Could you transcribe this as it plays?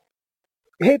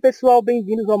E aí, pessoal,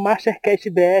 bem-vindos ao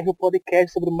MasterCastBR, o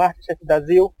podcast sobre o MasterChef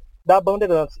Brasil da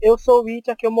Bandeirantes. Eu sou o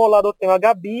It, aqui ao meu lado eu tenho a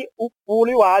Gabi, o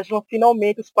Pulo e o Aslan,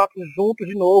 finalmente os quatro juntos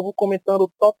de novo, comentando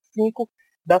o top 5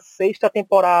 da sexta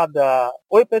temporada.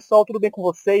 Oi, pessoal, tudo bem com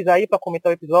vocês aí para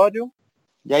comentar o episódio?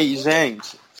 E aí,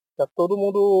 gente? Tá todo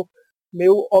mundo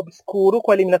meio obscuro com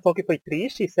a eliminação que foi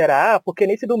triste, será? Porque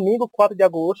nesse domingo, 4 de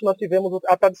agosto, nós tivemos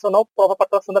a tradicional prova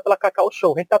patrocinada pela Cacau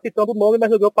Show. A gente tá citando o nome,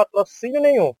 mas não deu patrocínio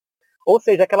nenhum. Ou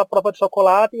seja, aquela prova de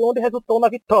chocolate onde resultou na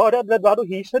vitória do Eduardo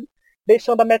Richard,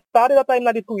 deixando a metade da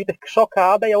timeline de Twitter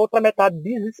chocada e a outra metade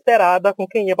desesperada com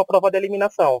quem ia para a prova de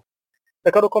eliminação.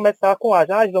 Eu quero começar com a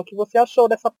Aslan. O que você achou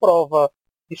dessa prova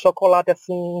de chocolate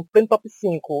assim, pleno top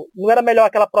 5? Não era melhor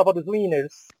aquela prova dos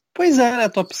winners? Pois é, né?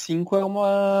 Top 5 é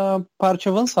uma parte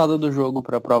avançada do jogo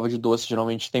para a prova de doce,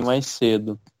 geralmente tem mais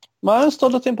cedo. Mas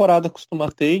toda temporada costuma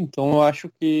ter, então eu acho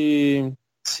que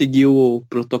seguiu o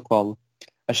protocolo.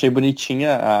 Achei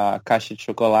bonitinha a caixa de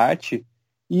chocolate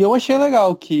e eu achei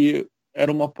legal que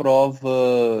era uma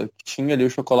prova que tinha ali o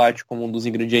chocolate como um dos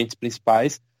ingredientes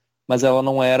principais, mas ela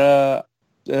não era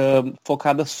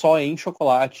focada só em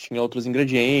chocolate, tinha outros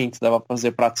ingredientes, dava para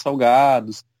fazer pratos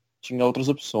salgados, tinha outras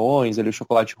opções, ali o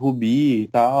chocolate rubi e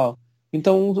tal.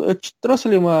 Então eu trouxe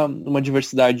ali uma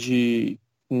diversidade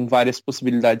com várias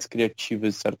possibilidades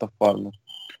criativas, de certa forma.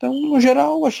 Então, no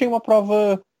geral, eu achei uma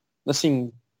prova,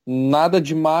 assim, nada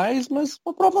demais, mas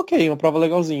uma prova ok, uma prova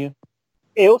legalzinha.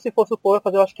 Eu, se fosse o povo,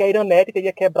 eu acho que a Iranete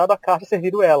teria quebrado a caixa e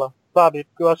servido ela, sabe?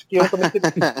 Porque eu acho que eu também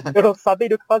eu não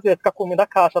saberia o que fazer, ficar comendo a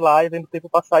caixa lá e vendo o tempo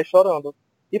passar e chorando.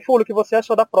 E Fulio, o que você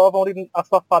achou da prova onde a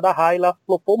sua fada Raila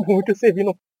flopou muito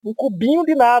servindo um cubinho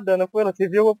de nada, não foi? Ela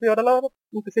serviu, o pior, ela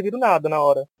não ter servido nada na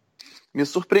hora. Me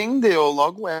surpreendeu,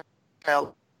 logo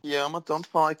ela que ama tanto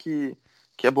falar que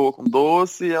é boa com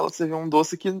doce, ela serviu um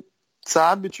doce que,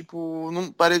 sabe, tipo,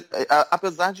 não pare...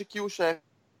 apesar de que o chefe,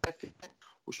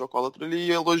 o chocolate,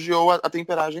 ele elogiou a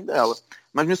temperagem dela.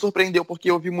 Mas me surpreendeu porque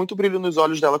eu vi muito brilho nos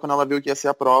olhos dela quando ela viu que ia ser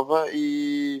a prova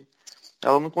e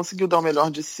ela não conseguiu dar o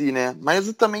melhor de si, né?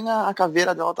 Mas também a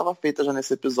caveira dela estava feita já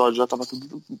nesse episódio, já estava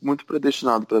tudo muito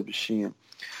predestinado pra bichinha.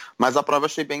 Mas a prova eu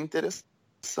achei bem interessante.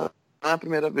 Não é a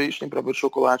primeira vez, tem prova de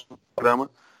chocolate no programa,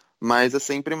 mas é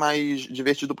sempre mais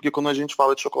divertido, porque quando a gente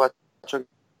fala de chocolate,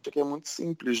 que é muito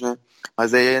simples, né?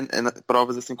 Mas aí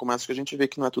provas assim como essa que a gente vê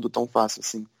que não é tudo tão fácil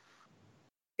assim.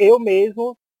 Eu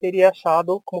mesmo teria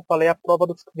achado, como falei, a prova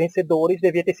dos vencedores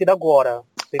devia ter sido agora.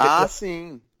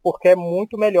 Sim. Porque é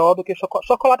muito melhor do que chocolate.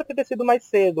 Chocolate ter sido mais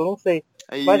cedo, não sei.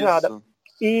 É mais isso. Nada.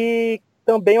 E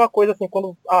também uma coisa assim,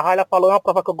 quando a Raila falou, é uma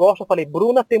prova que eu gosto, eu falei,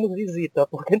 Bruna, temos visita.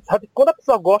 Porque a gente sabe que quando a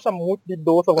pessoa gosta muito de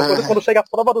doce, alguma coisa, quando chega a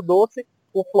prova do doce,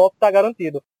 o flop tá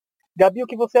garantido. Gabi, o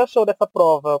que você achou dessa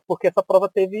prova? Porque essa prova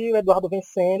teve o Eduardo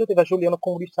vencendo, teve a Juliana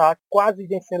com o destaque, quase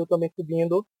vencendo também,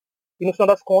 subindo. E no final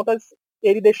das contas,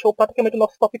 ele deixou praticamente o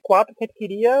nosso top 4 que a gente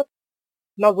queria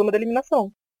na zona da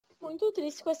eliminação. Muito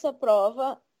triste com essa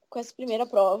prova, com essa primeira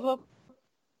prova,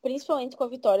 principalmente com a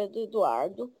vitória do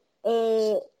Eduardo.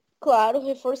 Claro,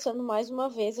 reforçando mais uma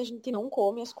vez, a gente não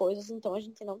come as coisas, então a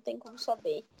gente não tem como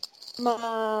saber.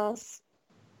 Mas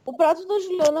o prato da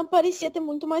Juliana parecia ter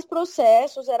muito mais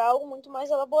processos, era algo muito mais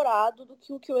elaborado do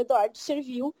que o que o Eduardo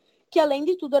serviu, que além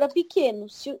de tudo era pequeno.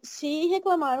 Se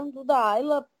reclamaram do da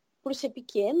Ayla por ser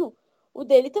pequeno, o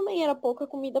dele também era pouca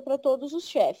comida para todos os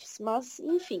chefes. Mas,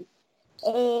 enfim,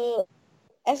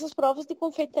 essas provas de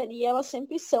confeitaria, elas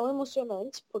sempre são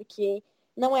emocionantes, porque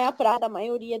não é a praia da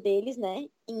maioria deles, né?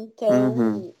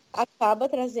 Então, acaba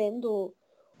trazendo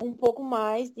um pouco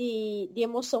mais de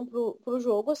emoção pro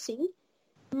jogo, assim.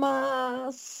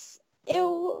 Mas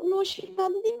eu não achei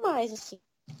nada demais, assim.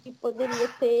 E poderia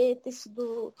ter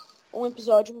sido um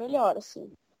episódio melhor, assim.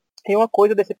 Tem uma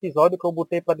coisa desse episódio que eu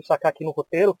botei para destacar aqui no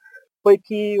roteiro, foi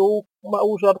que o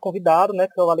jurado convidado, né,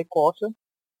 que é o Ale Costa,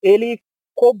 ele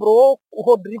cobrou o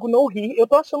Rodrigo não rir. Eu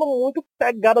tô achando muito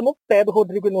pegada no pé do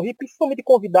Rodrigo não rir, principalmente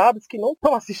convidados que não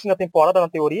estão assistindo a temporada, na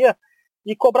teoria,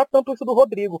 e cobrar tanto isso do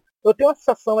Rodrigo. Eu tenho a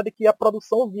sensação de que a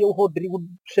produção via o Rodrigo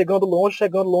chegando longe,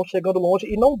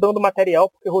 e não dando material,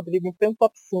 porque o Rodrigo, em pleno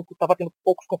top 5, estava tendo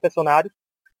poucos confessionários.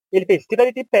 Ele fez tira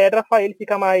ele de pedra, para ele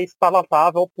ficar mais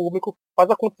palatável ao público, faz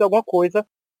acontecer alguma coisa,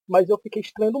 mas eu fiquei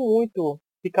estranhando muito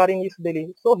ficarem nisso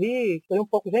dele. Sorrir um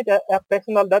pouco. Gente, é a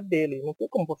personalidade dele, não tem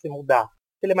como você mudar.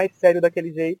 Se ele é mais sério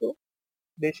daquele jeito,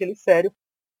 deixa ele sério.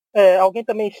 Alguém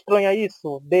também estranha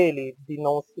isso dele, de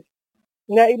não se...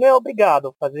 E não é obrigado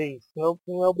a fazer isso,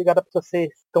 não é obrigado a pessoa ser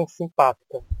tão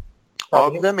simpática. Sabe?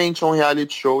 Obviamente é um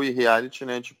reality show, e reality,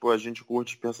 né, tipo, a gente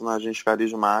curte personagens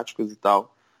carismáticos e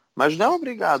tal. Mas não é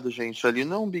obrigado, gente. Ali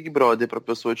não é um Big Brother pra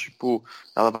pessoa, tipo,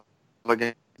 ela vai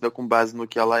ganhar com base no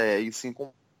que ela é, e sim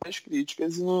com as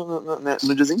críticas e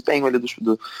no desempenho ali das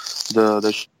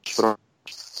provas.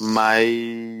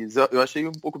 Mas eu achei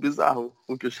um pouco bizarro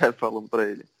o que o chefe falou pra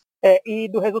ele. E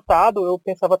do resultado, eu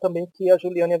pensava também que a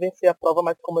Juliana ia vencer a prova,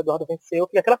 mas como o Eduardo venceu,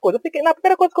 que aquela coisa. Na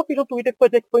primeira coisa que eu fiz no Twitter foi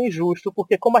dizer que foi injusto,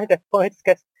 porque como a gente é fã, a gente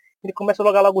esquece, a gente começa a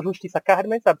jogar logo justiça carne,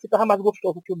 mas sabe, se tava mais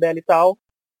gostoso que o dela e tal,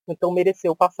 então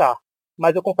mereceu passar.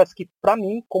 Mas eu confesso que, pra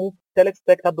mim, como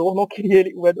telespectador, não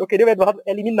queria eu queria o Eduardo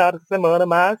eliminado essa semana,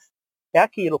 mas é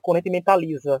aquilo, quando a gente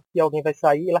mentaliza que alguém vai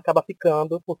sair, ele acaba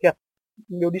ficando, porque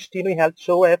meu destino em reality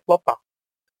show é flopar.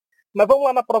 Mas vamos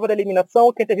lá na prova da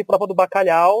eliminação, quem teve prova do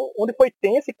bacalhau, onde foi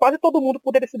tenso e quase todo mundo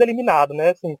poderia ter sido eliminado,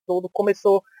 né? Assim, tudo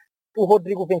começou o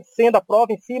Rodrigo vencendo a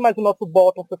prova em si, mas o nosso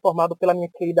bottom foi formado pela minha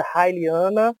querida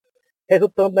Railiana,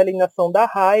 resultando na eliminação da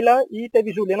Raila, e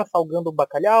teve Juliana salgando o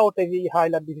bacalhau, teve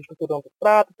Raila desestruturando o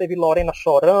prato, teve Lorena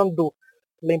chorando,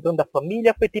 lembrando da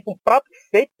família, foi tipo um prato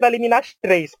feito para eliminar as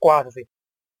 3, quase.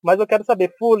 Mas eu quero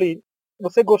saber, Fully,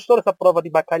 você gostou dessa prova de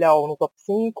bacalhau no top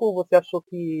 5? Você achou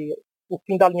que o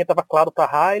fim da linha estava claro pra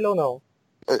Raila ou não?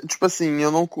 Tipo assim,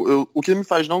 o que me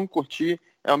faz não curtir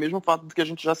é o mesmo fato do que a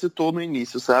gente já citou no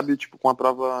início, sabe? Tipo, com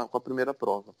a primeira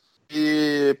prova.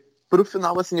 E pro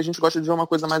final, assim, a gente gosta de ver uma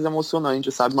coisa mais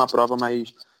emocionante, sabe? Uma prova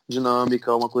mais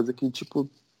dinâmica, uma coisa que, tipo,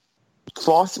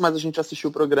 force, mas a gente assistiu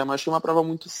o programa. Achei uma prova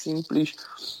muito simples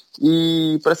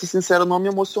e, pra ser sincero, não me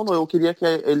emocionou. Eu queria que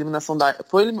a eliminação da...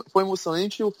 Foi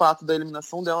emocionante o fato da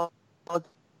eliminação dela ter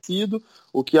sido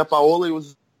o que a Paola e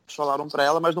os falaram pra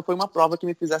ela, mas não foi uma prova que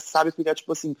me fizesse, sabe, ficar,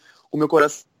 tipo assim, o meu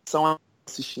coração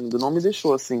assistindo. Não me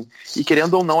deixou, assim. E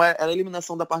querendo ou não, era a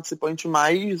eliminação da participante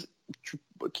mais...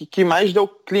 Tipo, que mais deu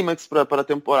clímax para a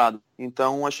temporada.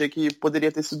 Então, achei que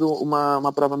poderia ter sido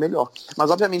uma prova melhor.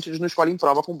 Mas, obviamente, eles não escolhem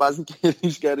prova com base em que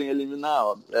eles querem eliminar.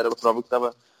 Ó. Era a prova que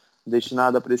estava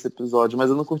destinada para esse episódio, mas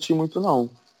eu não curti muito, não.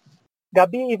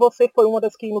 Gabi, e você foi uma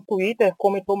das que no Twitter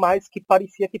comentou mais que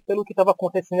parecia que pelo que estava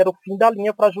acontecendo era o fim da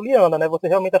linha para Juliana, né? Você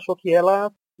realmente achou que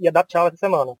ela ia dar tchau essa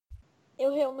semana?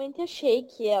 Eu realmente achei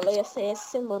que ela ia sair essa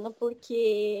semana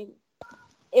porque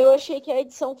eu achei que a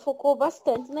edição focou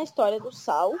bastante na história do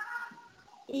Sal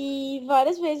e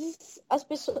várias vezes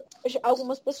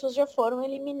algumas pessoas já foram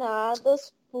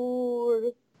eliminadas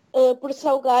por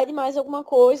salgar demais alguma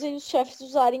coisa e os chefes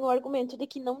usarem o argumento de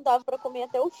que não dava para comer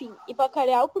até o fim. E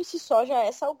bacalhau por si só já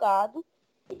é salgado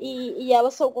e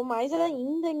ela salgou mais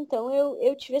ainda, então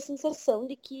eu tive a sensação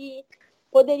de que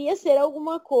poderia ser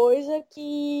alguma coisa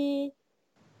que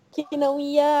não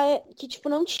ia, que tipo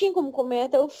não tinha como comer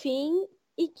até o fim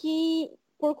e que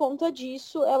por conta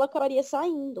disso ela acabaria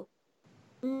saindo.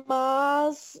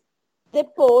 Mas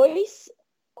depois,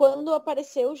 quando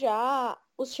apareceu já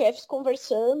os chefes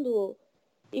conversando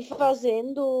e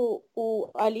fazendo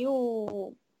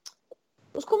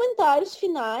os comentários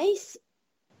finais,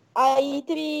 aí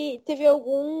teve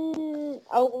algum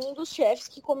dos chefes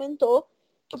que comentou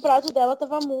que o prato dela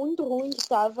estava muito ruim, que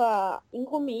estava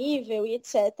incomível e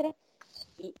etc.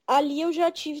 E ali eu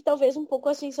já tive talvez um pouco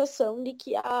a sensação de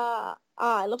que ela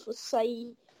fosse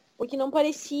sair, porque não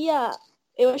parecia,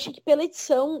 eu achei que pela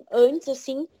edição antes,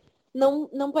 assim,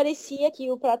 não parecia que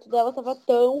o prato dela estava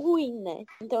tão ruim, né?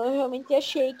 Então eu realmente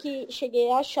cheguei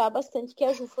a achar bastante que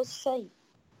a Ju fosse sair.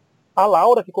 A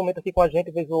Laura, que comenta aqui com a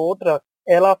gente vez ou outra,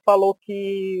 ela falou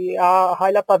que a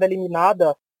Raila estava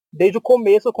eliminada desde o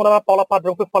começo, quando a Ana Paula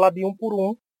Padrão foi falar de um por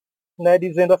um, né,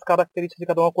 dizendo as características de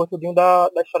cada uma, coisa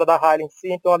da história da Raila em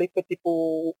si. Então ali foi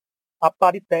tipo a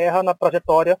par de terra na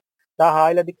trajetória da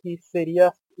Raila de que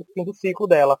seria o fim do ciclo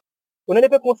dela. Eu nem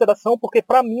levei em consideração porque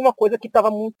pra mim uma coisa que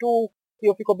estava muito, que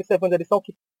eu fico observando a edição,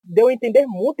 que deu a entender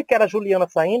muito que era a Juliana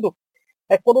saindo,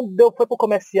 é quando foi pro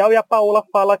comercial e a Paola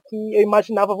fala que eu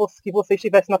imaginava que você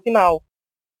estivesse na final.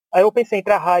 Aí eu pensei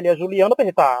entre a Raila e a Juliana, eu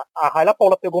pensei, tá, a Raila, a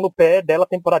Paola pegou no pé dela a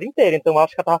temporada inteira, então eu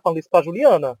acho que ela tava falando isso pra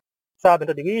Juliana, sabe?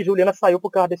 Então eu digo, e Juliana saiu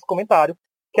por causa desse comentário,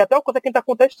 que é até uma coisa que a gente tá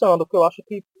contestando, que eu acho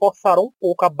que forçaram um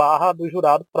pouco a barra dos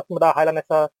jurados pra cima da Raila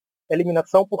nessa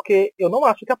eliminação, porque eu não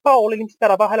acho que a Paola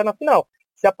esperava a Raila na final.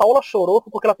 Se a Paola chorou,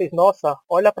 foi porque ela fez, nossa,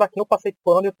 olha pra quem eu passei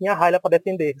pano e eu tinha a Raila pra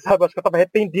defender, sabe? Eu acho que ela tava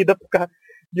arrependida por causa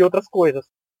de outras coisas.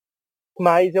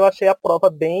 Mas eu achei a prova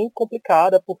bem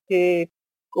complicada, porque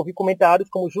ouvi comentários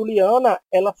como Juliana,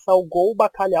 ela salgou o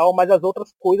bacalhau, mas as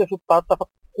outras coisas do prato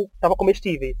tava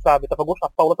comestíveis, sabe? A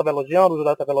Paula tava elogiando, o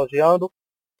jurado tava elogiando.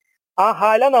 A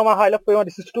Raila não, a Raila foi uma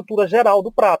desestrutura geral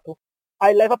do prato.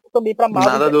 Aí leva também pra mais...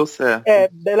 Nada deu certo.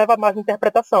 Leva mais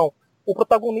interpretação. O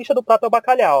protagonista do prato é o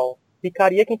bacalhau.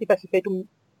 Ficaria quem tivesse feito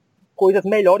coisas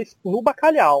melhores no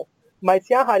bacalhau. Mas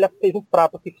se a Raila fez um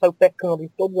prato que saiu pecando em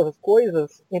todas as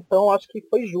coisas, então acho que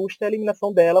foi justa a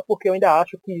eliminação dela, porque eu ainda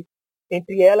acho que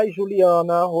entre ela e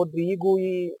Juliana, Rodrigo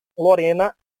e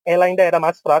Lorena, ela ainda era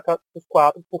mais fraca dos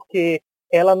 4, porque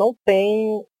ela não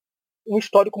tem um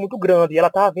histórico muito grande. E ela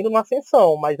estava vindo numa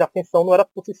ascensão, mas a ascensão não era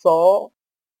por si só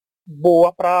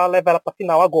boa para levar ela para a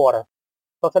final agora.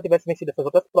 Só se ela tivesse vencido essas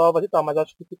outras provas e tal, mas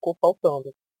acho que ficou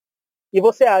faltando. E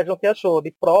você, Ajon, o que achou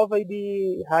de prova e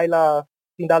de Raila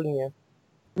fim da linha?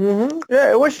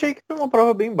 Eu achei que foi uma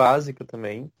prova bem básica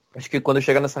também. Acho que quando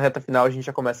chega nessa reta final a gente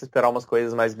já começa a esperar umas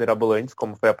coisas mais mirabolantes,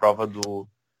 como foi a prova do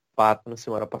Pato na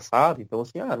semana passada. Então,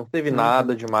 assim, não teve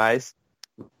nada demais.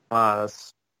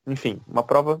 Mas, enfim, uma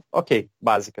prova, ok,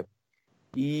 básica.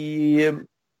 E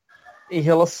em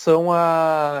relação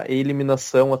à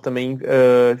eliminação, eu também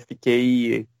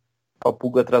fiquei com a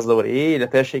pulga atrás da orelha.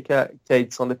 Até achei que a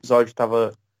edição do episódio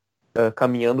estava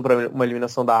caminhando para uma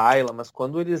eliminação da Ayla, mas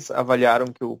quando eles avaliaram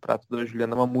que o prato da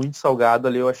Juliana estava muito salgado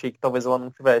ali, eu achei que talvez ela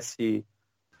não tivesse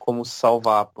como se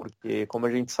salvar, porque, como a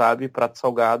gente sabe, prato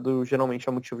salgado geralmente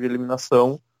é motivo de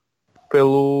eliminação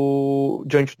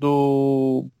diante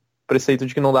do preceito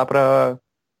de que não dá para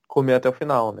comer até o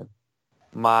final, né?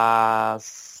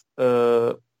 Mas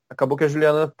acabou que a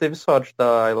Juliana teve sorte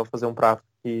da Ayla fazer um prato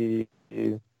que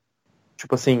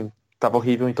tipo assim, tava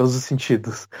horrível em todos os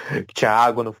sentidos. Que tinha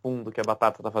água no fundo, que a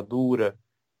batata tava dura,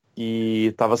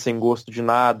 que tava sem gosto de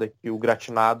nada, que o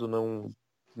gratinado não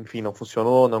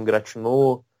funcionou, não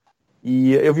gratinou.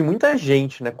 E eu vi muita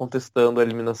gente, né, contestando a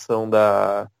eliminação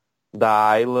da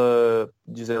Ayla,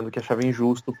 dizendo que achava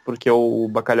injusto porque o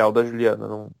bacalhau da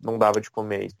Juliana não dava de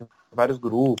comer. Isso em vários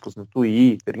grupos, no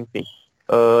Twitter, enfim.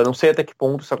 Não sei até que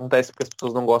ponto isso acontece porque as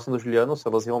pessoas não gostam da Juliana, ou se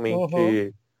elas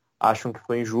realmente acham que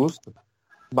foi injusto.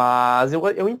 Mas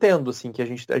eu entendo, assim, que a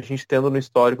gente tendo no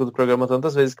histórico do programa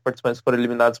tantas vezes que participantes foram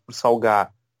eliminados por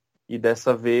salgar, e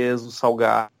dessa vez o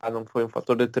salgar não foi um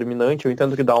fator determinante, eu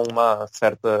entendo que dá uma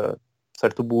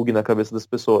certo bug na cabeça das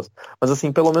pessoas. Mas,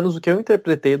 assim, pelo menos o que eu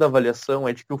interpretei da avaliação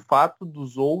é de que o fato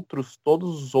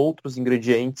todos os outros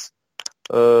ingredientes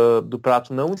do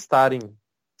prato não estarem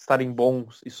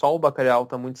bons, e só o bacalhau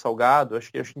tá muito salgado,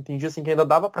 acho que entendi, assim, que ainda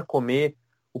dava para comer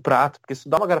o prato, porque se tu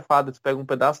dá uma garfada, tu pega um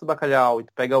pedaço do bacalhau e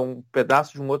tu pega um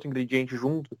pedaço de um outro ingrediente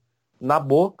junto, na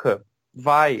boca,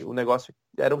 o negócio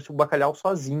era o bacalhau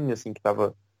sozinho, assim, que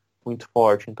tava muito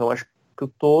forte. Então acho que o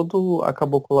todo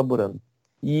acabou colaborando.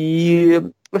 E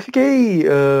eu fiquei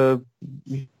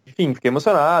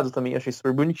emocionado também, achei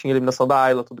super bonitinho a eliminação da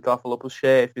Ayla, tudo que ela falou pros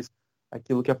chefes,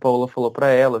 aquilo que a Paola falou pra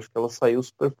ela, acho que ela saiu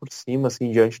super por cima,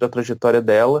 assim, diante da trajetória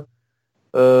dela.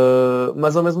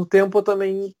 Mas ao mesmo tempo eu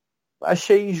também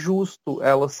achei justo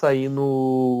ela sair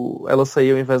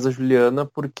ao invés da Juliana,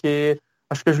 porque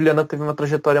acho que a Juliana teve uma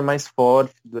trajetória mais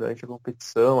forte durante a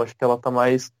competição, acho que ela tá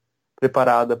mais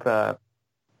preparada para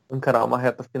encarar uma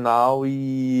reta final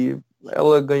e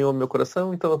ela ganhou meu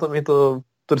coração, então eu também tô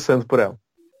torcendo por ela.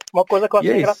 Uma coisa que eu E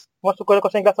é achei, isso. uma coisa que eu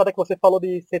achei engraçada é que você falou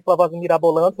de ser provas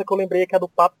mirabolantes, é que eu lembrei que a do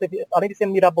pato teve, além de ser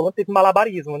mirabolante, teve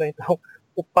malabarismo, né? Então,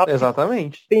 o pato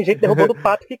Exatamente. tem gente derrubando o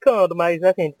pato e ficando, mas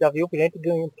né, gente, já viu gente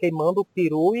queimando o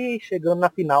peru e chegando na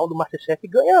final do MasterChef e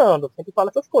ganhando. Sempre fala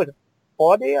essas coisas.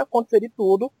 Pode acontecer de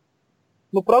tudo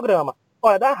no programa.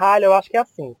 Olha, da Ralha eu acho que é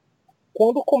assim.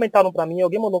 Quando comentaram pra mim,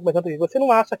 alguém mandou um comentário, você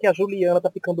não acha que a Juliana tá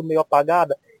ficando meio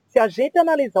apagada? Se a gente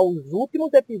analisar os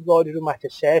últimos episódios do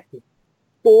MasterChef,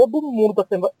 todo mundo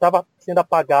estava sendo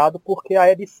apagado porque a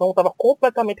edição estava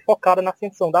completamente focada na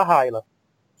ascensão da Raila.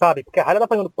 Sabe? Porque a Raila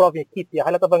estava ganhando prova em equipe, a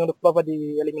Raila estava ganhando prova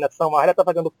de eliminação, a Raila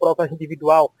estava ganhando prova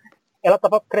individual. Ela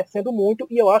estava crescendo muito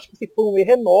e eu acho que isso foi um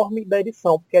erro enorme da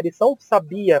edição, porque a edição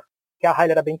sabia que a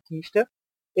Raila era benquista.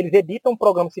 Eles editam o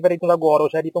programa, se estiver editando agora, ou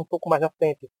já editam um pouco mais na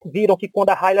frente. Viram que quando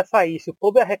a Raila saísse, o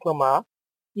povo ia reclamar.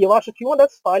 E eu acho que uma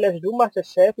das falhas do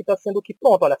MasterChef está sendo que,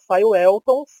 pronto, olha, saiu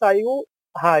Elton, saiu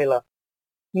Raila.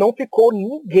 Não ficou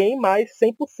ninguém mais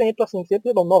 100%, assim,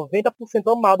 90%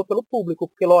 amado pelo público,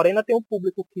 porque Lorena tem um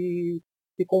público que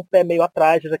ficou um pé meio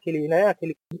atrás daquele, né,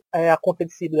 aquele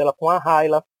acontecido dela com a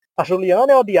Raila. A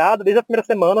Juliana é odiada desde a primeira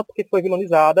semana porque foi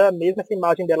vilonizada, mesmo essa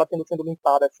imagem dela sendo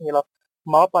limpada, assim, ela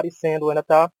mal aparecendo, ainda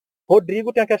tá.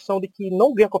 Rodrigo tem a questão de que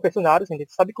não ganha confessionários, a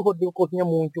gente sabe que o Rodrigo cozinha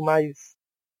muito, mas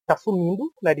tá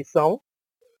sumindo na edição.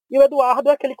 E o Eduardo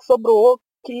é aquele que sobrou,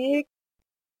 que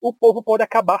o povo pode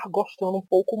acabar gostando um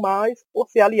pouco mais por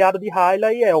ser aliado de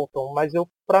Raila e Elton. Mas eu,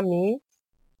 pra mim,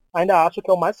 ainda acho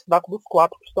que é o mais fraco dos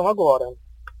 4 que estão agora.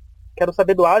 Quero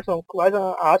saber do Ajan, o que o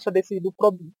Ajan acha do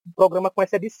programa com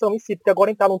essa edição em si, porque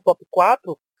agora entrar no top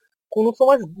 4, não são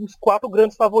os 4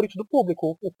 grandes favoritos do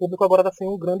público. O público agora está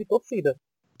sendo um grande torcida.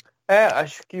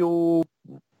 Acho que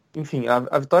enfim,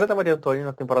 a vitória da Maria Antônia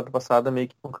na temporada passada meio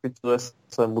que concretizou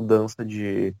essa mudança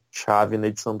de chave na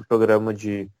edição do programa,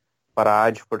 de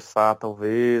parar de forçar,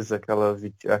 talvez,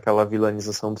 aquela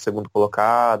vilanização do segundo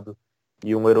colocado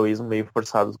e um heroísmo meio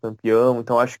forçado do campeão.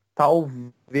 Então acho que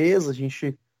talvez a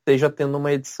gente esteja tendo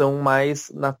uma edição mais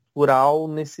natural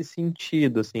nesse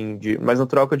sentido, assim, mais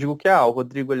natural que eu digo que o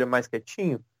Rodrigo ele é mais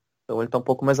quietinho, então ele tá um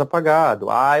pouco mais apagado.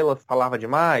 A Ayla falava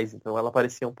demais, então ela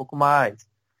aparecia um pouco mais.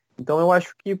 Então eu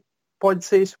acho que pode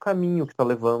ser esse o caminho que tá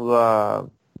levando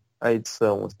a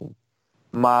edição, assim.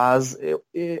 Mas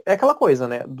é aquela coisa,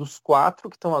 né? Dos 4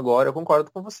 que estão agora, eu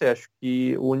concordo com você. Acho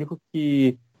que o único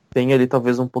que tem ali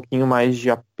talvez um pouquinho mais de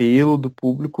apelo do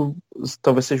público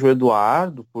talvez seja o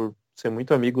Eduardo, por ser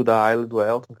muito amigo da Ayla e do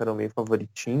Elton, que eram meio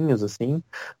favoritinhos, assim.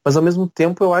 Mas ao mesmo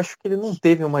tempo eu acho que ele não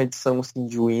teve uma edição assim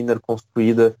de winner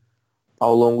construída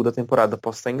ao longo da temporada.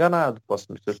 Posso estar enganado,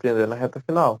 posso me surpreender na reta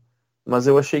final. Mas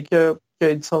eu achei que a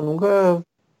edição nunca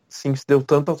assim, se deu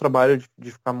tanto ao trabalho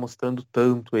de ficar mostrando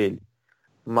tanto ele.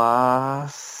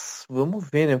 Mas vamos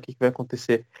ver, né, o que vai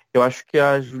acontecer. Eu acho que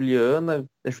a Juliana,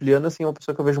 assim, é uma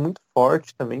pessoa que eu vejo muito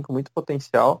forte também, com muito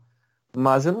potencial,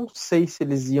 mas eu não sei se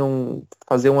eles iam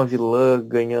fazer uma vilã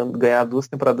ganhar 2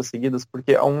 temporadas seguidas,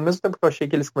 porque ao mesmo tempo que eu achei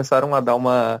que eles começaram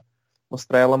a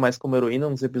mostrar ela mais como heroína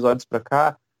nos episódios pra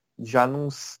cá, já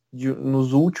nos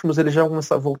últimos eles já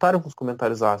voltaram com os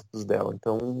comentários ácidos dela,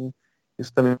 então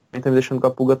isso também tá me deixando com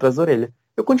a pulga atrás da orelha.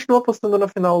 Eu continuo apostando na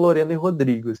final Lorena e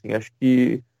Rodrigo, assim, acho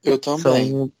que Eu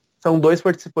também. são 2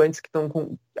 participantes que estão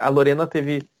com... A Lorena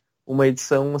teve uma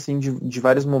edição, assim, de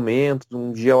vários momentos,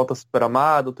 um dia ela tá super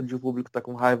amada, outro dia o público tá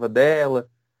com raiva dela,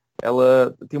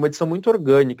 ela tem uma edição muito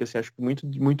orgânica, assim, acho que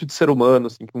muito de ser humano,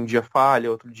 assim, que um dia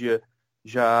falha, outro dia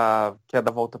já quer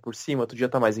dar a volta por cima, outro dia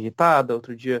tá mais irritada,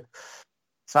 outro dia...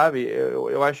 Sabe,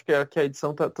 eu acho que a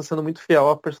edição tá sendo muito fiel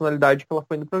à personalidade que ela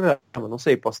foi no programa. Não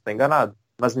sei, posso estar enganado,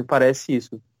 mas me parece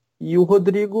isso. E o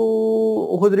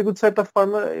Rodrigo, de certa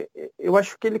forma, eu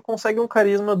acho que ele consegue um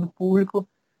carisma do público,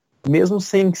 mesmo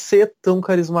sem ser tão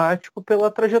carismático, pela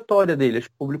trajetória dele. Acho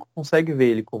que o público consegue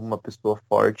ver ele como uma pessoa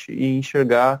forte e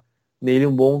enxergar nele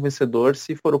um bom vencedor,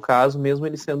 se for o caso, mesmo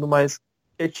ele sendo mais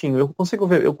quietinho. Eu consigo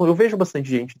ver, eu vejo bastante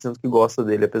gente dizendo que gosta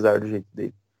dele, apesar do jeito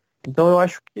dele. Então eu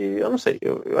acho que, eu não sei,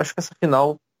 eu acho que essa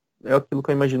final é aquilo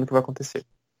que eu imagino que vai acontecer.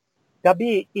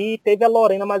 Gabi, e teve a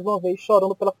Lorena mais uma vez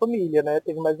chorando pela família, né?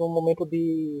 Teve mais um momento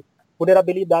de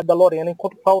vulnerabilidade da Lorena,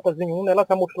 enquanto faltas em um, né? Ela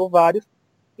já mostrou vários.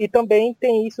 E também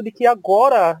tem isso de que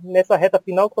agora, nessa reta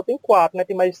final, só tem 4, né?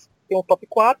 Tem um top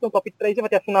 4, tem um top 3 e vai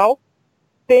ter a final.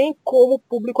 Tem como o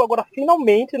público agora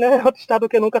finalmente, né? Antes do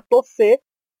que nunca, torcer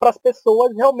para as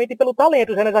pessoas realmente pelo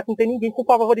talento, né? Já que não tem ninguém com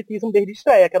favoritismo desde a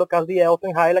estreia, que era o caso de Elton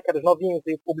e Hyla, que eram os novinhos,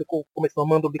 e o público começou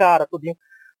amando de cara, tudinho.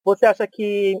 Você acha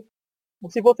que,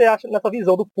 se você acha, nessa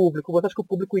visão do público, você acha que o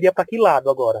público iria para que lado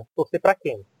agora? Torcer para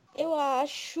quem? Eu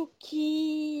acho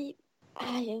que...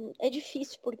 é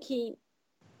difícil, porque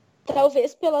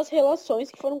talvez pelas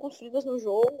relações que foram construídas no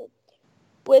jogo,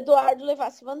 o Eduardo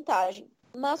levasse vantagem.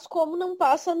 Mas como não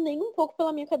passa nem um pouco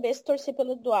pela minha cabeça torcer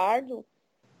pelo Eduardo,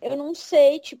 eu não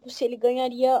sei, tipo, se ele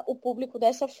ganharia o público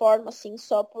dessa forma, assim,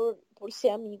 só por ser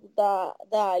amigo da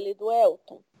Ayla e do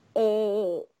Elton.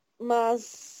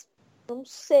 Mas não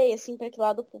sei, assim, para que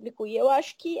lado o público ia. Eu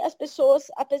acho que as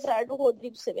pessoas, apesar do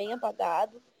Rodrigo ser bem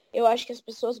apagado, eu acho que as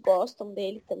pessoas gostam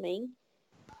dele também.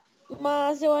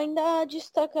 Mas eu ainda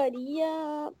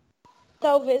destacaria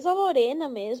talvez a Lorena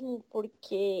mesmo,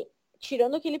 porque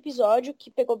tirando aquele episódio que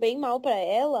pegou bem mal para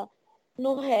ela,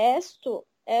 no resto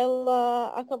ela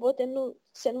acabou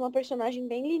sendo uma personagem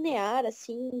bem linear,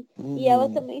 assim, e ela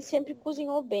também sempre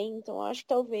cozinhou bem, então eu acho que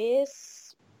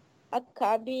talvez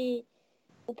acabe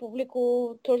o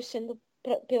público torcendo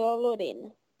pela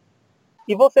Lorena.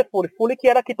 E você, Fuli que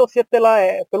era que torcia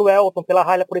pelo Elton, pela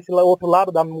Hyla, por esse outro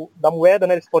lado da moeda,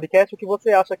 né, desse podcast, o que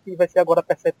você acha que vai ser agora a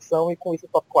percepção e com isso o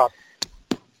top 4?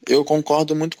 Eu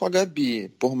concordo muito com a Gabi.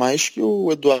 Por mais que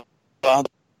o Eduardo é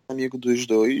amigo dos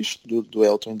dois, do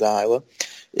Elton e da Ayla,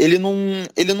 ele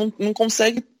não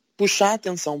consegue puxar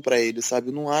atenção pra ele, sabe?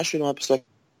 Eu não acho ele uma pessoa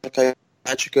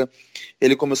carismática.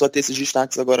 Ele começou a ter esses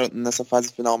destaques agora nessa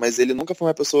fase final, mas ele nunca foi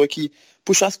uma pessoa que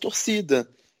puxasse torcida.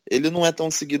 Ele não é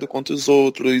tão seguido quanto os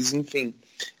outros, enfim.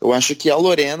 Eu acho que a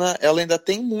Lorena, ela ainda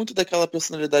tem muito daquela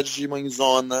personalidade de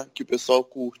mãezona que o pessoal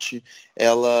curte.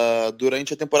 Ela,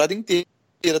 durante a temporada inteira,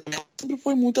 sempre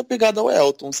foi muito apegada ao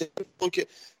Elton, sempre falou que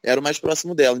era o mais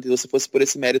próximo dela, entendeu? Se fosse por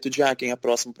esse mérito de quem é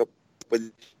próximo para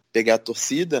poder pegar a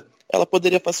torcida, ela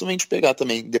poderia facilmente pegar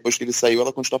também. Depois que ele saiu,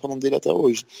 ela continua falando dele até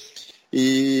hoje.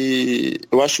 E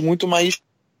eu acho muito mais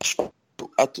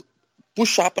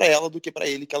puxar para ela do que para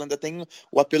ele, que ela ainda tem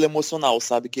o apelo emocional,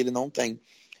 sabe? Que ele não tem.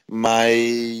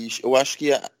 Mas eu acho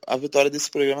que a vitória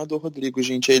desse programa é do Rodrigo,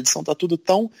 gente. A edição tá tudo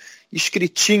tão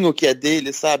escritinho que é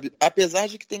dele, sabe? Apesar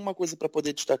de que tem uma coisa para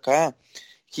poder destacar,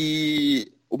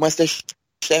 que o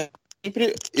MasterChef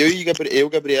sempre, eu,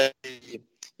 Gabriel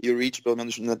e o Rich, pelo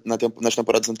menos nas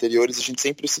temporadas anteriores, a gente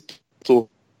sempre citou: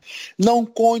 não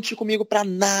conte comigo pra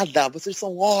nada, vocês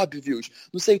são óbvios,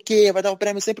 não sei o que, vai dar um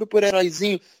prêmio sempre por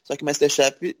heróizinho. Só que o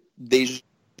MasterChef, desde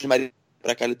Maria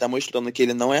pra cá, ele tá mostrando que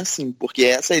ele não é assim, porque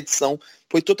essa edição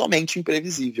foi totalmente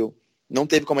imprevisível. Não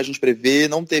teve como a gente prever,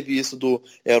 não teve isso do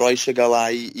herói chegar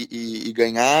lá e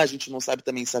ganhar. A gente não sabe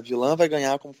também se a vilã vai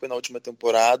ganhar, como foi na última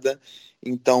temporada.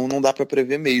 Então não dá pra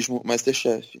prever mesmo o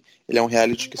MasterChef. Ele é um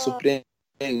reality que surpreende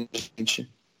a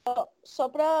gente. Só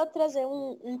para trazer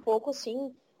um pouco,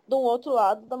 assim, de um outro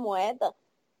lado da moeda,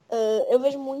 eu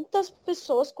vejo muitas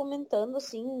pessoas comentando,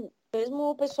 assim,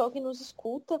 mesmo o pessoal que nos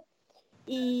escuta,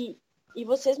 e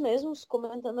vocês mesmos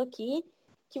comentando aqui,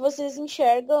 que vocês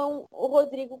enxergam o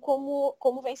Rodrigo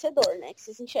como vencedor, né? Que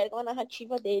vocês enxergam a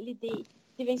narrativa dele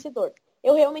de vencedor.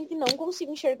 Eu realmente não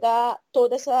consigo enxergar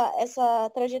toda essa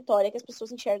trajetória que as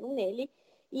pessoas enxergam nele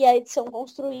e a edição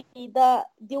construída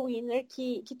de Winner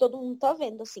que todo mundo tá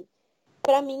vendo, assim.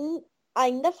 Pra mim,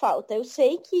 ainda falta. Eu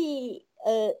sei que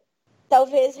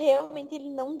talvez realmente ele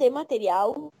não dê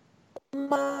material,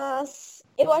 mas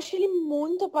eu acho ele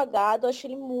muito apagado, acho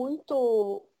ele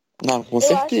muito... Não, com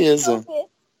certeza.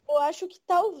 Eu acho que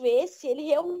talvez, se ele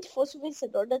realmente fosse o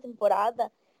vencedor da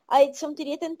temporada, a edição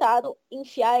teria tentado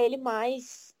enfiar ele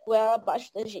mais goela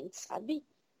abaixo da gente, sabe?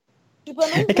 Tipo,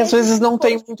 É que às vezes não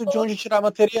tem muito de onde tirar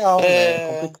material, né?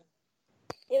 É complicado.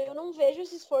 Eu não vejo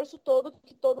esse esforço todo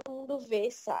que todo mundo vê,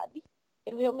 sabe?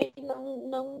 Eu realmente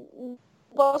não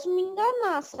posso me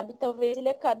enganar, sabe? Talvez ele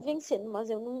acabe vencendo, mas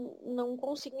eu não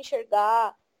consigo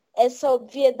enxergar essa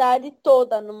obviedade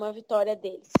toda numa vitória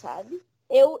dele, sabe?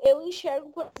 Eu enxergo,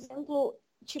 por exemplo,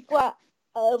 tipo,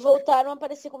 voltaram a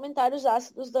aparecer comentários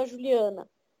ácidos da Juliana.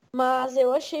 Mas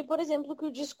eu achei, por exemplo, que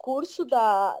o discurso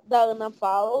da Ana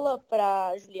Paula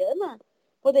pra Juliana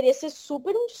poderia ser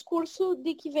super um discurso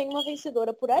de que vem uma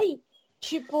vencedora por aí.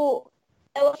 Tipo,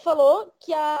 ela falou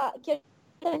que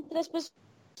entre as pessoas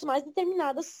mais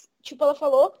determinadas, tipo, ela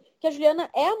falou que a Juliana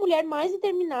é a mulher mais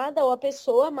determinada ou a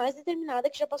pessoa mais determinada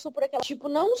que já passou por aquela... Tipo,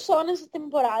 não só nessa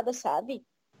temporada, sabe?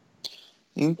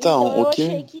 Então eu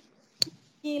achei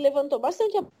que levantou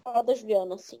bastante a bola da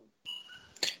Juliana, assim.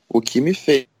 O que me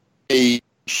fez,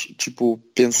 tipo,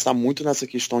 pensar muito nessa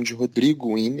questão de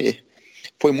Rodrigo Winner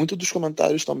foi muito dos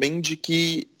comentários também de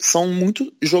que são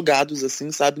muito jogados,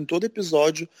 assim, sabe? Em todo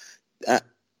episódio,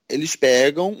 eles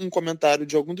pegam um comentário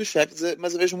de algum dos chefes,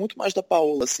 mas eu vejo muito mais da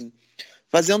Paola, assim,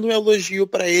 fazendo um elogio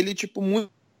pra ele, tipo,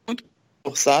 muito, muito,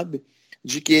 sabe?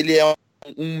 De que ele é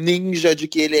um ninja, de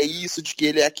que ele é isso, de que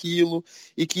ele é aquilo,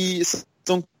 e que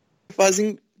são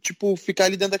fazem, tipo, ficar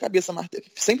ali dentro da cabeça,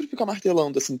 sempre fica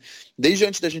martelando, assim, desde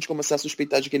antes da gente começar a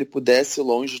suspeitar de que ele pudesse ir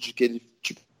longe, de que ele,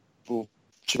 tipo,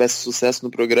 tivesse sucesso no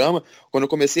programa. Quando eu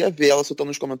comecei a ver ela soltando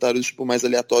uns comentários, tipo, mais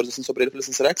aleatórios, assim, sobre ele, eu falei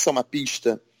assim, será que isso é uma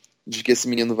pista de que esse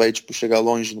menino vai, tipo, chegar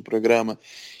longe no programa?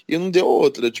 E não deu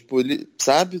outra, tipo, ele,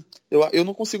 sabe? Eu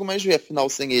não consigo mais ver a final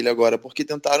sem ele agora, porque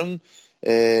tentaram...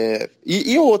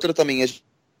 E outra também, a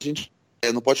gente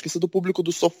não pode esquecer do público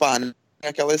do sofá, né?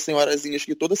 Aquelas senhorazinhas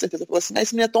que toda certeza falam assim,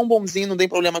 esse menino é tão bonzinho, não tem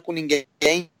problema com ninguém,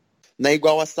 não é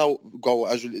igual a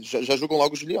já julgam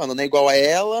logo Juliana, não é igual a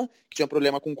ela, que tinha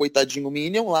problema com um coitadinho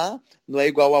Minion lá, não é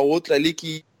igual a outra ali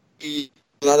que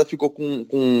do nada ficou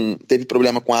teve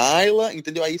problema com a Ayla,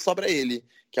 entendeu? Aí sobra ele,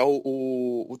 que é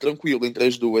o tranquilo entre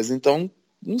as duas. Então,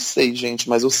 não sei, gente,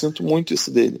 mas eu sinto muito isso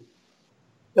dele.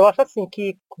 Eu acho assim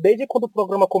que desde quando o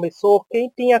programa começou,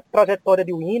 quem tinha a trajetória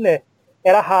de winner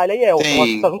era a Hailey e Elton. Eu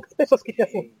acho que são as únicas pessoas que tinham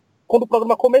assim, quando o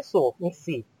programa começou em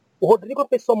si. O Rodrigo é uma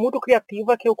pessoa muito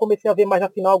criativa que eu comecei a ver mais na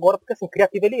final agora, porque assim,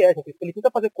 criativo ele é, gente. Ele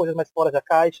tenta fazer coisas mais fora da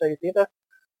caixa, ele tenta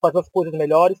fazer as coisas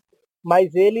melhores,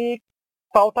 mas ele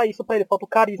falta isso pra ele, falta o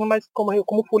carisma, mas como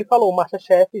o Fully falou, o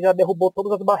MasterChef já derrubou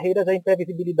todas as barreiras da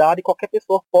imprevisibilidade, qualquer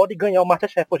pessoa pode ganhar o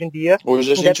MasterChef hoje em dia.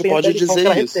 Hoje a gente pode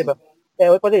dizer isso.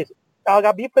 Eu vou fazer isso. A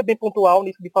Gabi foi bem pontual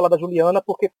nisso de falar da Juliana,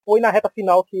 porque foi na reta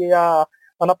final que a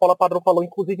Ana Paula Padrão falou,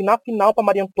 inclusive na final para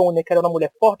Maria Antônia, que era uma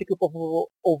mulher forte, que o povo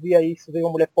ouvia isso, veio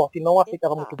uma mulher forte e não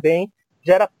aceitava muito bem.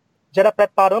 Já era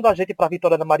preparando a gente para a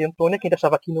vitória da Maria Antônia, que a gente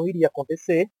achava que não iria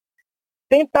acontecer.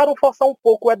 Tentaram forçar um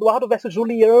pouco o Eduardo versus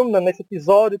Juliana nesse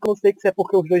episódio, que eu não sei se é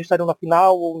porque os dois estariam na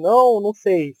final ou não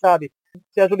sei, sabe?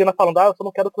 Se a Juliana falando, eu só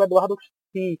não quero que o Eduardo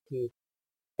fique.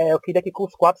 Eu queria que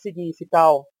os 4 seguissem e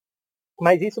tal.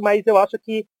 Mas eu acho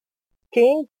que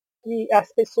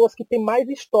as pessoas que têm mais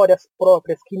histórias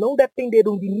próprias, que não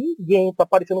dependeram de ninguém para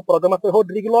aparecer no programa, foi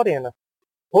Rodrigo e Lorena.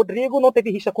 Rodrigo não teve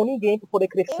rixa com ninguém para poder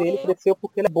crescer, ele cresceu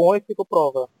porque ele é bom e ficou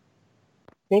prova.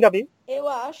 Sim, Gabi? Eu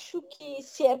acho que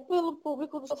se é pelo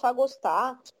público do sofá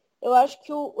gostar, eu acho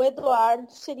que o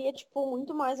Eduardo seria, tipo,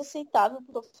 muito mais aceitável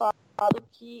pro sofá do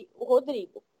que o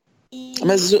Rodrigo.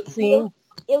 Mas Sim,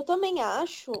 Eu também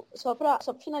acho, só pra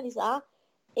finalizar,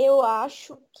 eu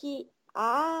acho que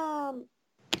a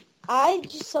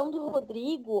edição do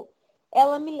Rodrigo,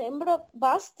 ela me lembra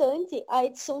bastante a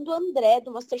edição do André,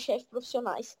 do MasterChef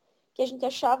Profissionais, que a gente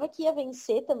achava que ia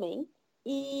vencer também.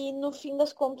 E no fim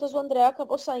das contas o André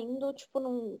acabou saindo, tipo,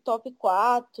 num top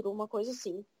 4, uma coisa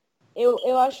assim.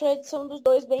 Eu acho a edição dos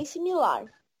dois bem similar.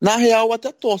 na real, eu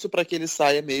até torço pra que ele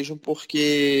saia mesmo,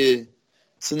 porque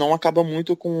senão acaba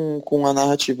muito com a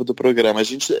narrativa do programa. A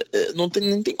gente não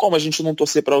tem como a gente não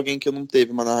torcer pra alguém que não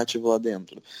teve uma narrativa lá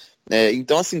dentro.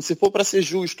 Então, assim, se for pra ser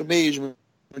justo mesmo,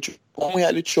 tipo, um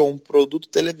reality show, um produto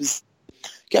televisivo,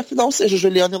 que afinal seja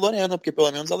Juliana e Lorena, porque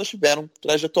pelo menos elas tiveram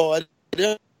trajetória,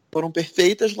 foram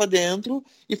perfeitas lá dentro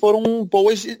e foram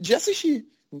boas de assistir,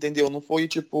 entendeu? Não foi,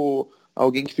 tipo,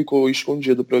 alguém que ficou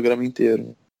escondido o programa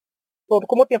inteiro. pronto,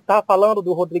 como eu estava falando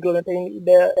do Rodrigo, Lorena tem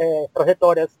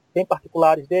trajetórias bem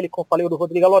particulares dele, como falei o do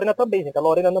Rodrigo, a Lorena também, gente. A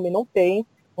Lorena também não tem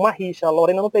uma rixa, a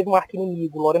Lorena não teve um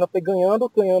arqui-inimigo, a Lorena foi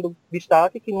ganhando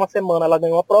destaque, que numa semana ela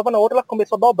ganhou uma prova, na outra ela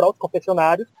começou a dobrar os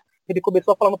confessionários, ele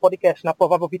começou a falar no podcast na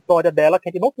provável vitória dela, que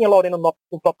a gente não tinha a Lorena no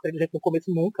top 3 da gente no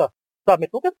começo nunca, sabe?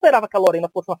 Nunca esperava que a Lorena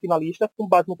fosse uma finalista com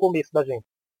base no começo da gente.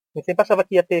 A gente sempre achava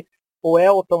que ia ter o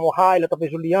Elton, o Raila, talvez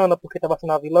Juliana, porque estava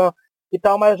sendo a vilã e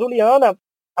tal, mas a Juliana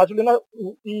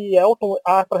e Elton,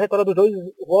 a trajetória dos dois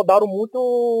rodaram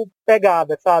muito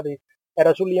pegada, sabe?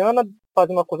 Era a Juliana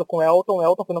fazendo uma coisa com o Elton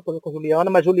fazendo uma coisa com a Juliana,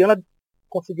 mas Juliana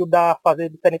conseguiu fazer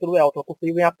diferente do Elton,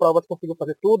 conseguiu ganhar provas, conseguiu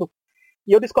fazer tudo.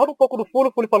 E eu discordo um pouco do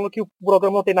Fúlio falando que o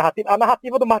programa não tem narrativa. A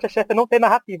narrativa do MasterChef é não ter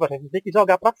narrativa, gente. Tem que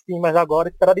jogar pra cima já agora,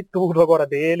 esperar de tudo agora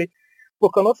dele.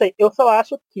 Porque eu não sei, eu só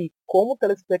acho que, como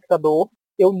telespectador,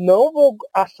 eu não vou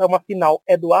achar uma final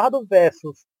Eduardo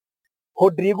versus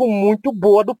Rodrigo muito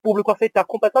boa do público aceitar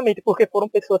completamente, porque foram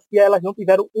pessoas que elas não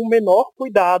tiveram o menor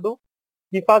cuidado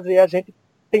de fazer a gente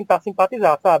tentar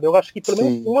simpatizar, sabe? Eu acho que pelo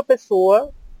menos Sim. uma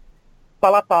pessoa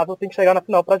palatável tem que chegar na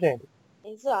final pra gente.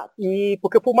 Exato. E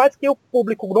porque por mais que o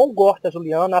público não goste da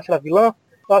Juliana, ache ela vilã,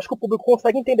 eu acho que o público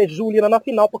consegue entender Juliana na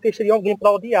final porque seria alguém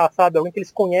pra odiar, sabe? Alguém que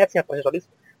eles conhecem a trajetória.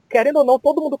 Querendo ou não,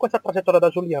 todo mundo conhece a trajetória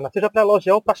da Juliana, seja pra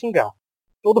elogiar ou pra xingar.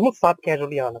 Todo mundo sabe quem é a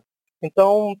Juliana.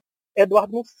 Então,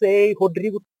 Eduardo não sei,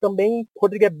 Rodrigo também,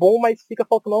 Rodrigo é bom, mas fica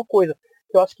faltando uma coisa.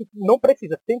 Eu acho que não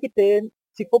precisa, tem que ter,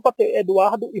 se for pra ter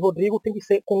Eduardo e Rodrigo, tem que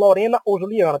ser com Lorena ou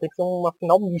Juliana, tem que ser uma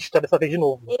final mista dessa vez de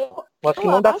novo. Eu acho que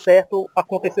não dá certo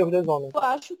acontecer os dois homens. Eu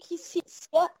acho que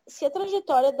se a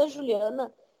trajetória da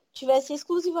Juliana tivesse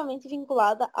exclusivamente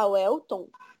vinculada ao Elton,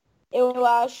 eu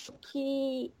acho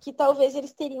que talvez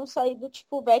eles teriam saído,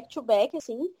 tipo, back to back,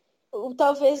 assim.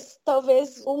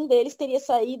 Talvez um deles teria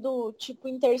saído, tipo,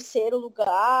 em terceiro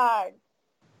lugar.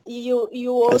 E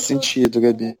o outro Faz sentido,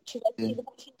 Gabi. tivesse ido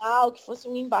pra final, que fosse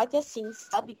um embate assim,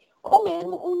 sabe? Ou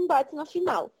mesmo um embate na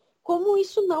final. Como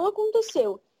isso não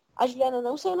aconteceu, a Juliana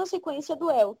não saiu na sequência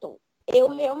do Elton. Eu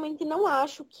realmente não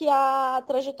acho que a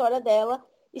trajetória dela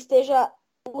esteja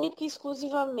única e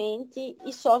exclusivamente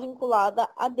e só vinculada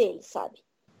a dele, sabe?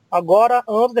 Agora,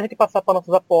 antes da gente passar para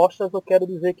nossas apostas, eu quero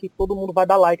dizer que todo mundo vai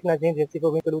dar like na gente se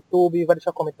for vir pelo YouTube, vai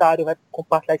deixar comentário, vai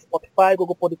compartilhar Spotify,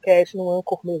 Google Podcast, no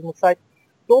Anchor mesmo, no site.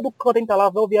 Todo quando a gente tá lá,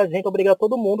 vai ouvir a gente. Obrigado a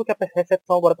todo mundo, que a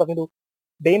recepção agora tá vindo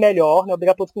bem melhor, né?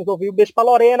 Obrigado a todos que nos ouviram. Beijo pra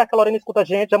Lorena, que a Lorena escuta a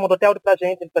gente, já mandou até áudio pra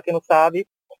gente, pra quem não sabe.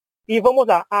 E vamos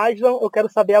lá, Aslan, eu quero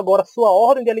saber agora sua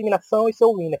ordem de eliminação e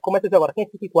seu winner. Começa a dizer agora, quem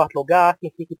fica em quarto lugar, quem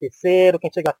fica em terceiro,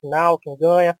 quem chega à final, quem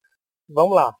ganha.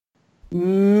 Vamos lá.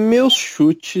 Meus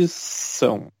chutes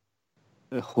são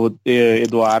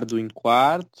Eduardo em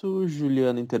quarto,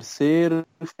 Juliana em terceiro,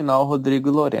 no final Rodrigo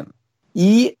e Lorena.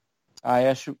 E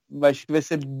acho que vai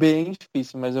ser bem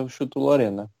difícil, mas eu chuto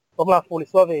Lorena. Vamos lá, Fuli,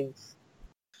 sua vez.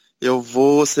 Eu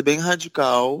vou ser bem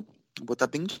radical, vou botar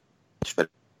bem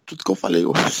diferente de tudo que eu falei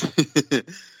hoje.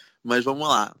 Mas vamos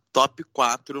lá. Top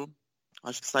 4,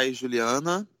 acho que sai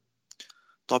Juliana.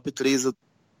 Top 3,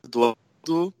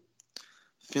 Eduardo.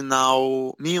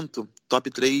 Final, minto. Top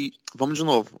 3, vamos de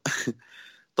novo.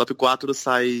 Top 4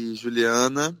 sai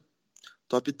Juliana.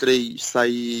 Top 3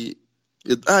 sai...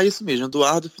 isso mesmo,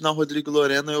 Eduardo. Final, Rodrigo e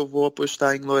Lorena. Eu vou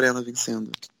apostar em Lorena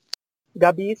vencendo.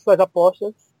 Gabi, suas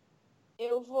apostas.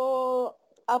 Eu vou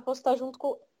apostar junto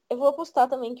com... Eu vou apostar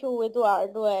também que o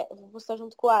Eduardo vou apostar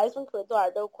junto com o Aislan, que o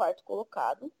Eduardo é o quarto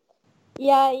colocado. E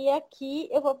aí aqui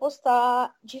eu vou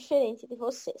apostar diferente de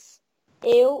vocês.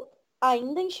 Eu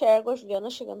ainda enxergo a Juliana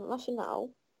chegando na final.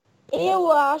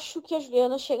 Eu acho que a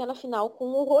Juliana chega na final com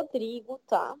o Rodrigo,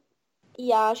 tá?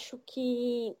 E acho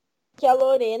que que a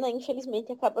Lorena,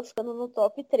 infelizmente, acaba ficando no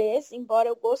top 3, embora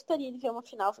eu gostaria de ver uma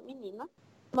final feminina.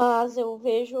 Mas eu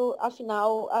vejo a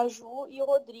final a Ju e o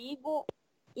Rodrigo.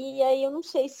 E aí eu não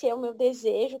sei se é o meu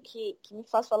desejo que me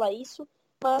faz falar isso,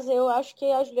 mas eu acho que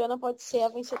a Juliana pode ser a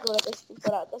vencedora dessa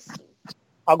temporada, sim.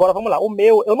 Agora vamos lá. O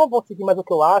meu, eu não vou seguir mais o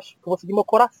que eu acho, eu vou seguir meu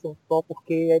coração, só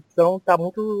porque a edição tá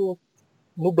muito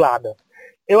nublada.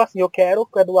 Eu quero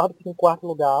que o Eduardo fique em quarto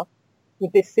lugar. Em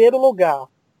terceiro lugar,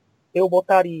 eu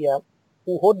botaria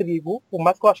o Rodrigo, por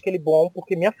mais que eu acho que ele bom,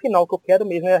 porque minha final que eu quero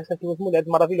mesmo é essas duas mulheres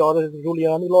maravilhosas,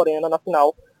 Juliana e Lorena, na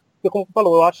final. Porque, como você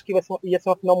falou, eu acho que ia ser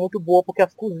uma final muito boa, porque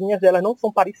as cozinhas delas não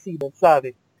são parecidas,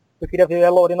 sabe? Eu queria ver a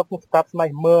Lorena com os pratos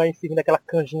mais mães, servindo aquela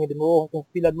canjinha de novo, com a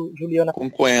filha do Juliana Com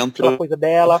aquela coentro. coisa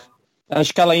dela.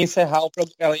 Acho que ela ia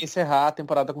encerrar a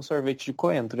temporada com sorvete de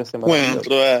coentro, ia ser maravilhoso.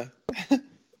 Coentro, é.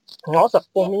 Nossa,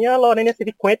 por mim a Lorena ia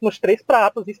servir coentro nos 3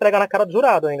 pratos e esfregar na cara do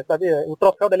jurado ainda, sabe? O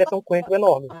troféu dela ia ser um coentro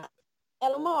enorme.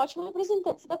 Ela é uma ótima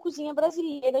representante da cozinha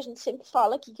brasileira. A gente sempre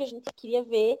fala aqui que a gente queria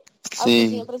ver a Sim.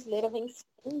 cozinha brasileira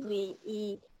vencendo.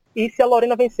 E se a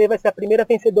Lorena vencer, vai ser a primeira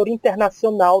vencedora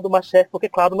internacional do MasterChef, porque,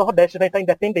 claro, o Nordeste vai estar em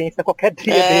independência qualquer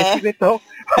dia desses, então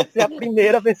vai ser a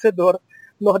primeira vencedora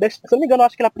nordestina. Se eu não me engano, eu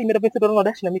acho que ela é a primeira vencedora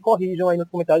nordestina. Me corrijam aí nos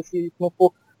comentários se não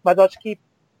for, mas eu acho que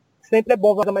sempre é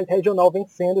bom ver mais regional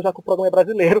vencendo, já que o programa é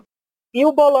brasileiro. E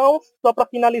o bolão, só pra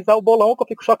finalizar o bolão, que eu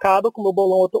fico chocado com o meu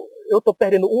bolão, eu tô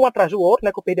perdendo um atrás do outro,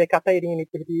 né? Que eu perdi a Caterine,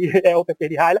 perdi Elton,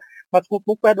 perdi Raila, mas com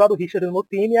o Eduardo Richard no meu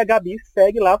time, e a Gabi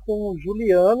segue lá com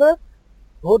Juliana,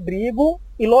 Rodrigo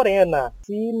e Lorena.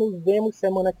 Se nos vemos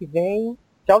semana que vem.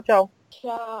 Tchau, tchau.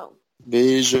 Tchau.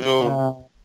 Beijo.